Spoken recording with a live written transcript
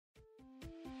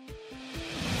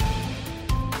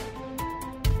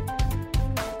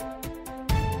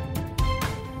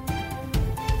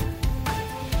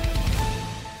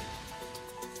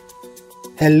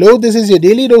Hello, this is your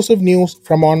daily dose of news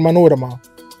from Onmanorama.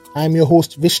 I am your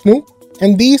host Vishnu,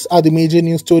 and these are the major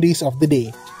news stories of the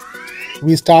day.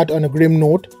 We start on a grim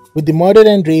note with the murder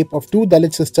and rape of two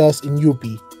Dalit sisters in UP.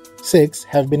 6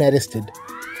 have been arrested.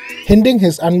 Hinting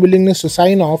his unwillingness to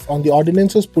sign off on the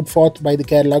ordinances put forth by the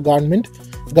Kerala government,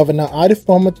 Governor Arif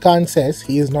Mohammed Khan says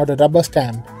he is not a rubber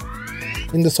stamp.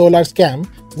 In the solar scam,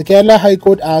 the Kerala High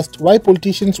Court asked why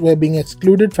politicians were being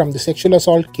excluded from the sexual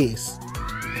assault case.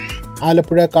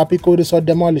 Alapura Kapiko Resort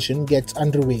demolition gets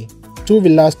underway. 2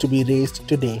 villas to be raised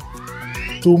today.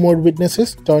 2 more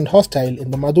witnesses turned hostile in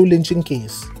the Madhu lynching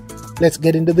case. Let's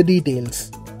get into the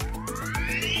details.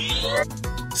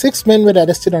 6 men were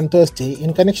arrested on Thursday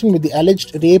in connection with the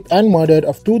alleged rape and murder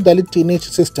of 2 Dalit teenage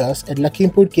sisters at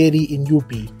Lakhimpur Kheri in UP.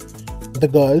 The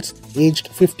girls, aged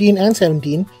 15 and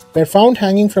 17, were found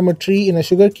hanging from a tree in a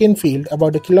sugarcane field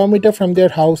about a kilometer from their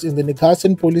house in the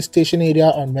Nighasan police station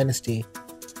area on Wednesday.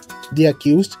 The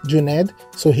accused, Junaid,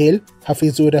 Sohail,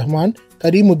 Hafizur Rahman,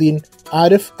 Karimuddin,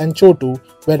 Arif and Chotu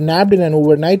were nabbed in an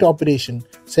overnight operation,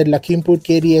 said Lakhimpur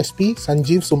Kheri SP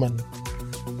Sanjeev Suman.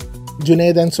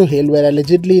 Junaid and Sohail were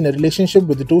allegedly in a relationship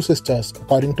with the 2 sisters,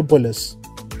 according to police.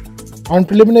 On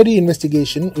preliminary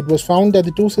investigation, it was found that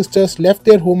the 2 sisters left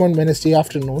their home on Wednesday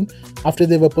afternoon after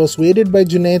they were persuaded by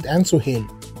Junaid and Sohail.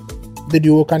 The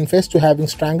duo confessed to having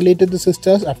strangulated the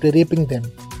sisters after raping them.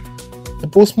 The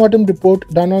postmortem report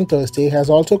done on Thursday has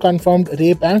also confirmed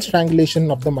rape and strangulation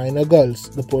of the minor girls,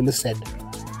 the police said.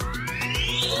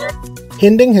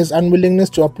 Hinting his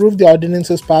unwillingness to approve the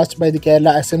ordinances passed by the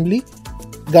Kerala Assembly,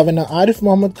 Governor Arif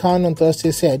Mohammed Khan on Thursday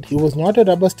said he was not a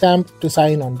rubber stamp to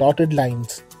sign on dotted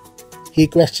lines. He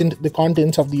questioned the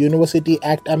contents of the University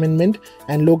Act Amendment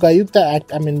and Lokayukta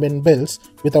Act Amendment bills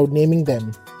without naming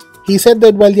them. He said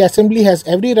that while the Assembly has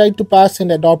every right to pass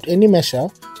and adopt any measure,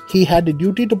 he had a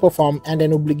duty to perform and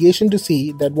an obligation to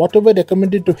see that whatever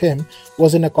recommended to him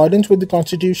was in accordance with the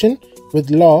Constitution, with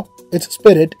law, its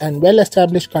spirit and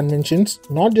well-established conventions,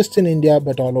 not just in India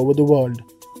but all over the world.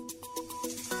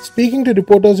 Speaking to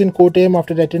reporters in Kottayam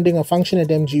after attending a function at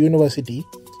MG University,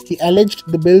 he alleged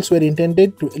the bills were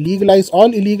intended to legalize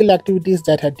all illegal activities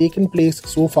that had taken place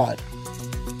so far.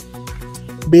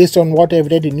 Based on what I've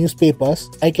read in newspapers,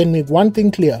 I can make one thing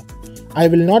clear. I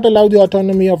will not allow the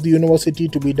autonomy of the university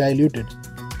to be diluted.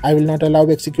 I will not allow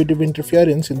executive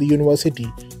interference in the university,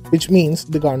 which means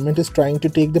the government is trying to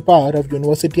take the power of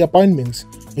university appointments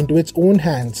into its own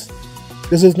hands.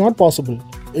 This is not possible.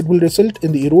 It will result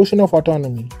in the erosion of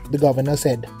autonomy, the governor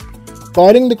said.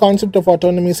 Calling the concept of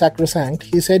autonomy sacrosanct,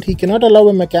 he said he cannot allow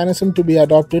a mechanism to be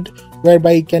adopted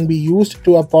whereby it can be used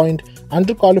to appoint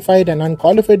underqualified and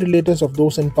unqualified relators of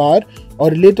those in power or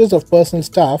relators of personal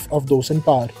staff of those in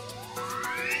power.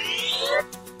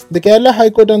 The Kerala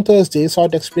High Court on Thursday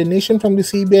sought explanation from the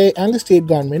CBI and the state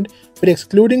government for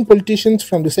excluding politicians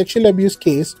from the sexual abuse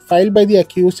case filed by the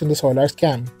accused in the solar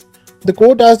scam. The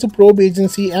court asked the probe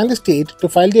agency and the state to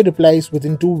file their replies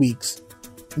within 2 weeks.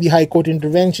 The High Court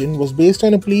intervention was based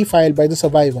on a plea filed by the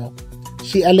survivor.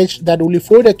 She alleged that only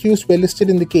 4 accused were listed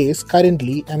in the case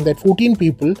currently and that 14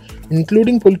 people,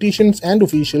 including politicians and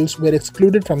officials, were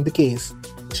excluded from the case.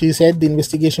 She said the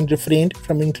investigation refrained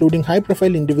from including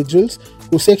high-profile individuals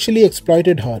who sexually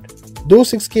exploited her. Though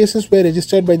 6 cases were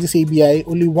registered by the CBI,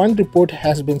 only 1 report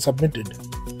has been submitted.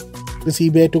 The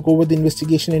CBI took over the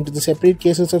investigation into the separate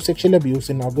cases of sexual abuse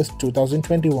in August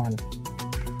 2021.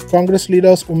 Congress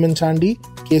leaders Umman Chandi,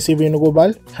 K.C.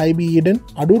 Venugopal, Haibi Eden,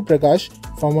 Adur Prakash,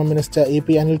 former Minister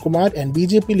A.P. Anil Kumar and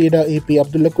BJP leader A.P.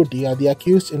 Abdullah Kuti are the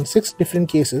accused in 6 different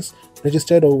cases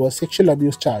registered over sexual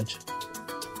abuse charge.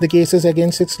 The cases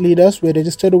against 6 leaders were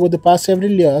registered over the past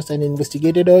several years and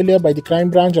investigated earlier by the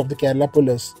crime branch of the Kerala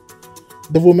Police.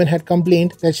 The woman had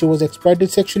complained that she was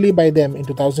exploited sexually by them in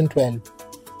 2012.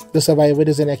 The survivor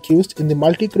is an accused in the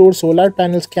multi-crore solar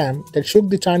panel scam that shook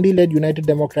the Chandi-led United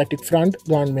Democratic Front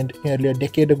government nearly a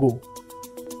decade ago.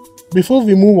 Before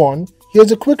we move on,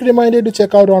 here's a quick reminder to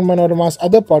check out Onmanorama's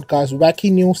other podcast,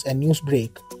 Wacky News and News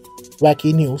Break.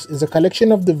 Wacky News is a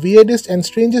collection of the weirdest and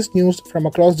strangest news from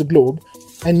across the globe,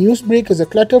 and Newsbreak is a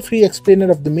clutter-free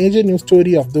explainer of the major news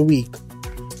story of the week.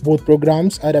 Both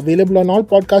programs are available on all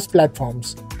podcast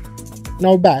platforms.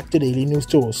 Now back to daily news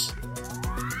tours.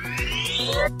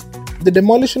 The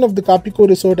demolition of the Kapiko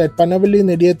Resort at Panavalli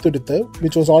Nediyathurathu,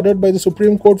 which was ordered by the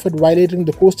Supreme Court for violating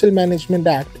the Coastal Management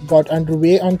Act, got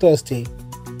underway on Thursday.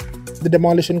 The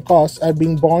demolition costs are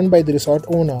being borne by the resort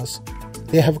owners.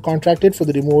 They have contracted for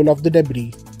the removal of the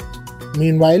debris.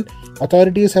 Meanwhile,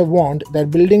 authorities have warned that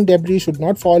building debris should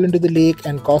not fall into the lake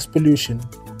and cause pollution.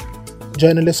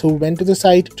 Journalists who went to the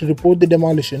site to report the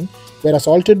demolition were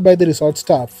assaulted by the resort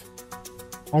staff.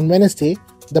 On Wednesday,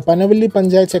 The Panavalli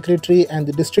Panchayat Secretary and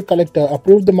the District Collector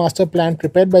approved the master plan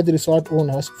prepared by the resort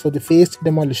owners for the phased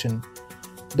demolition.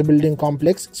 The building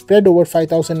complex, spread over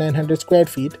 5,900 square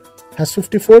feet, has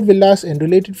 54 villas and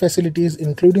related facilities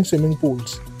including swimming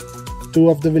pools. 2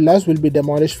 of the villas will be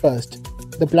demolished first.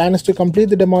 The plan is to complete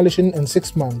the demolition in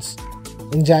 6 months.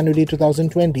 In January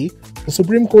 2020, the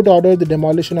Supreme Court ordered the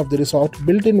demolition of the resort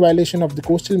built in violation of the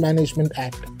Coastal Management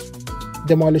Act.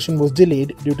 Demolition was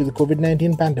delayed due to the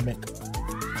COVID-19 pandemic.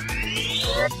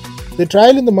 The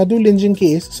trial in the Madhu lynching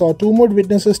case saw 2 more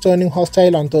witnesses turning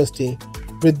hostile on Thursday.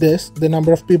 With this, the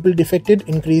number of people defected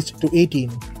increased to 18.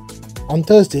 On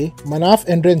Thursday, Manaf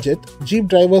and Ranjit, jeep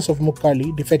drivers of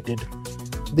Mukkali, defected.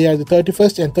 They are the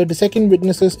 31st and 32nd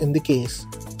witnesses in the case.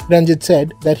 Ranjit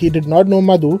said that he did not know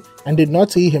Madhu and did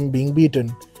not see him being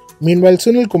beaten. Meanwhile,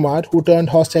 Sunil Kumar, who turned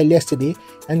hostile yesterday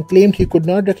and claimed he could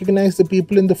not recognize the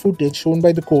people in the footage shown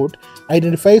by the court,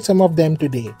 identified some of them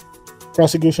today.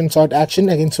 Prosecution sought action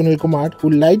against Sunil Kumar, who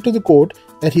lied to the court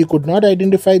that he could not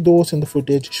identify those in the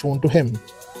footage shown to him.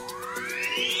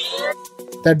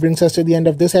 That brings us to the end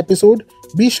of this episode.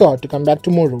 Be sure to come back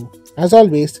tomorrow. As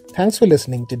always, thanks for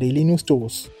listening to Daily News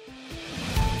Tours.